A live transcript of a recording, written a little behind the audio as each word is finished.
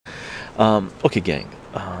Okay, gang.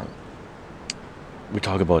 We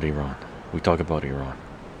talk about Iran. We talk about Iran.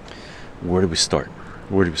 Where do we start?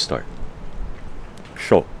 Where do we start?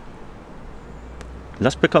 So,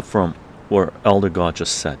 let's pick up from where Elder God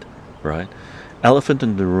just said, right? Elephant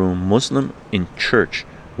in the room, Muslim in church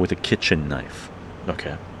with a kitchen knife.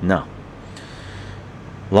 Okay, now,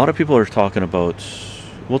 a lot of people are talking about,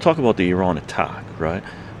 we'll talk about the Iran attack, right?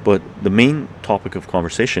 But the main topic of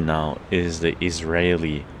conversation now is the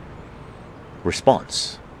Israeli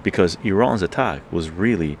response, because Iran's attack was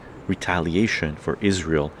really retaliation for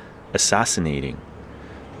Israel assassinating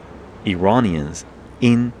Iranians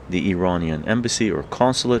in the Iranian embassy or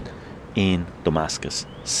consulate in Damascus,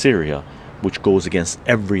 Syria, which goes against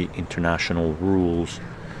every international rules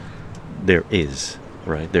there is,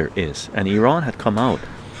 right? There is. And Iran had come out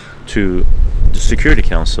to the Security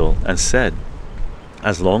Council and said,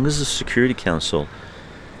 as long as the Security Council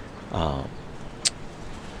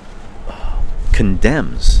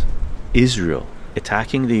condemns Israel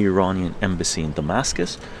attacking the Iranian embassy in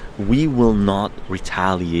Damascus, we will not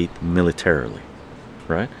retaliate militarily,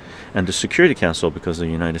 right? And the Security Council, because the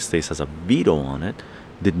United States has a veto on it,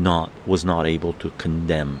 was not able to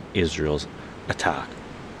condemn Israel's attack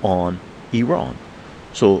on Iran.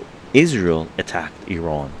 So Israel attacked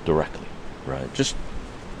Iran directly, right? Just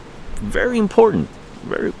very important,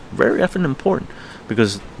 very effing important,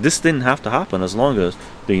 because this didn't have to happen as long as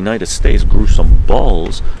the United States grew some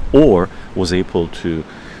balls or was able to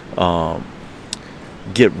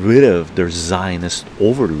get rid of their Zionist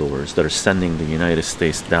overlords that are sending the United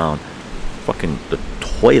States down fucking the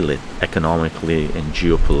toilet economically and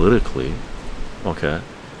geopolitically, okay,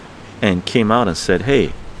 and came out and said,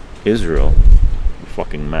 hey, Israel, you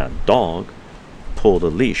fucking mad dog, pull the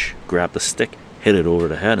leash, grab the stick, hit it over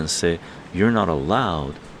the head and say, you're not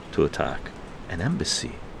allowed to attack an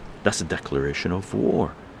embassy. That's a declaration of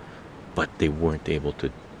war. But they weren't able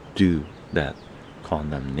to do that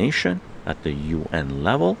condemnation at the UN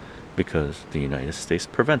level because the United States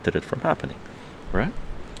prevented it from happening, right?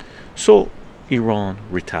 So Iran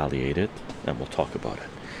retaliated, and we'll talk about it.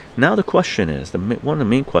 Now the question is, one of the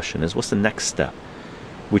main questions is, what's the next step?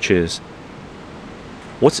 Which is,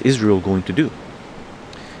 what's Israel going to do?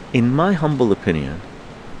 In my humble opinion,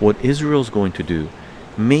 what Israel's going to do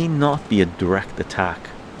may not be a direct attack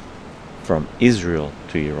from Israel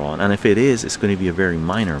to Iran, and if it is, it's going to be a very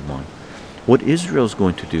minor one. What Israel's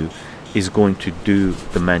going to do is going to do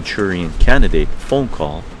the Manchurian Candidate phone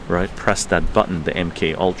call, right? Press that button, the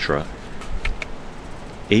MK Ultra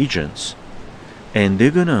agents, and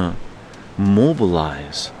they're gonna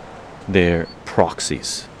mobilize their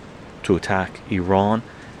proxies to attack Iran,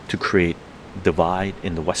 to create divide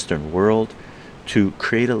in the Western world, to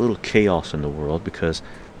create a little chaos in the world, because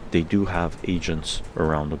they do have agents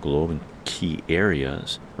around the globe in key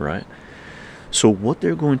areas, right? So what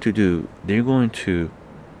they're going to do, they're going to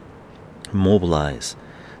mobilize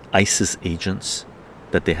ISIS agents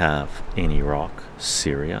that they have in Iraq,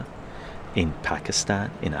 Syria, in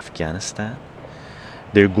Pakistan, in Afghanistan.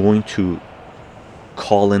 They're going to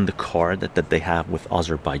call in the card that they have with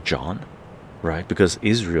Azerbaijan, right? Because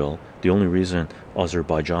Israel, the only reason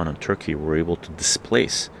Azerbaijan and Turkey were able to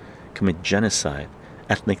displace, commit genocide,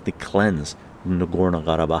 ethnically cleanse the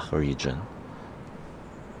Nagorno-Karabakh region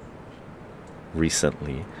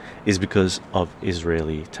recently, is because of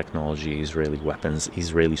Israeli technology, Israeli weapons,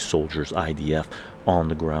 Israeli soldiers, IDF on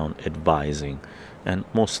the ground advising and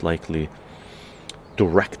most likely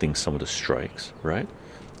directing some of the strikes, right?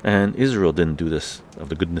 And Israel didn't do this of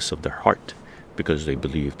the goodness of their heart, because they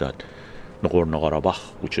believed that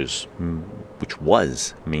Nagorno-Karabakh, which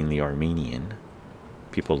was mainly Armenian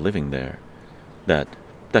people living there, that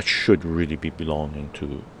should really be belonging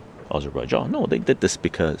to Azerbaijan. No, they did this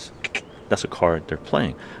because that's a card they're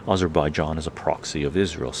playing. Azerbaijan is a proxy of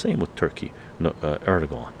Israel. Same with Turkey,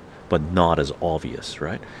 Erdogan, but not as obvious,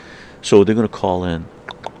 right? So they're going to call in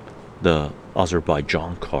the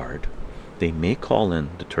Azerbaijan card. They may call in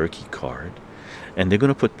the Turkey card, and they're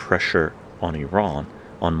going to put pressure on Iran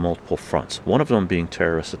on multiple fronts. One of them being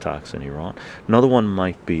terrorist attacks in Iran. Another one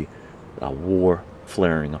might be a war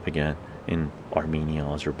flaring up again in Armenia,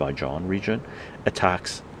 Azerbaijan region,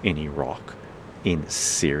 attacks in Iraq, in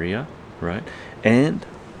Syria, right? And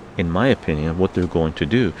in my opinion, what they're going to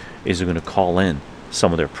do is they're going to call in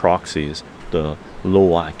some of their proxies, the low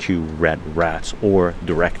IQ red rats or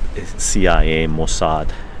direct CIA,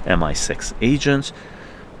 Mossad, MI6 agents,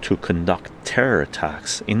 to conduct terror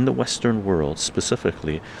attacks in the Western world,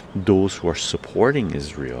 specifically those who are supporting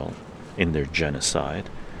Israel in their genocide,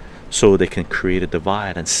 so they can create a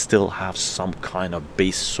divide and still have some kind of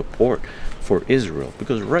base support for Israel.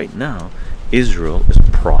 Because right now Israel is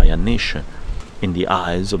pariah nation in the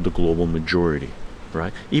eyes of the global majority,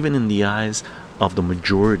 right? Even in the eyes of the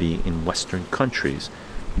majority in Western countries,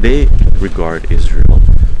 they regard Israel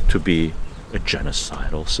to be a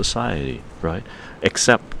genocidal society, right?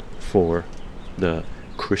 Except for the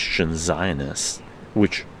Christian Zionists,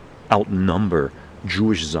 which outnumber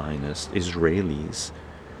Jewish Zionists, Israelis,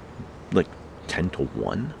 like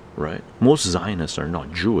 10-1, right? Most Zionists are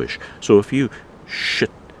not Jewish. So if you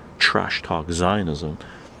trash talk Zionism,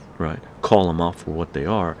 right, call them out for what they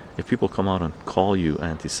are, if people come out and call you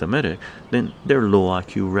anti-Semitic, then they're low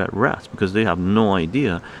IQ red rats, because they have no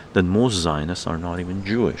idea that most Zionists are not even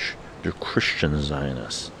Jewish. They're Christian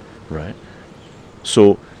Zionists, right?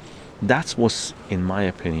 So that's what's, in my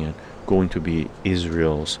opinion, going to be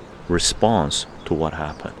Israel's response to what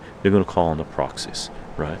happened. They're going to call on the proxies,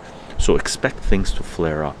 right? So expect things to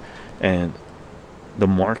flare up, and the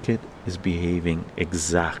market is behaving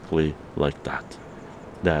exactly like that.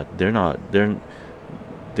 That they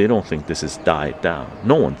don't think this is died down.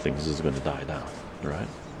 No one thinks this is going to die down, right?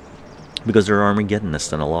 Because there are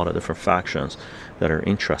Armageddonists and a lot of different factions that are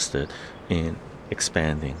interested in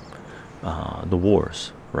expanding the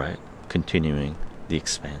wars, right? Continuing the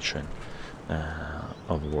expansion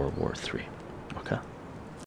of World War III.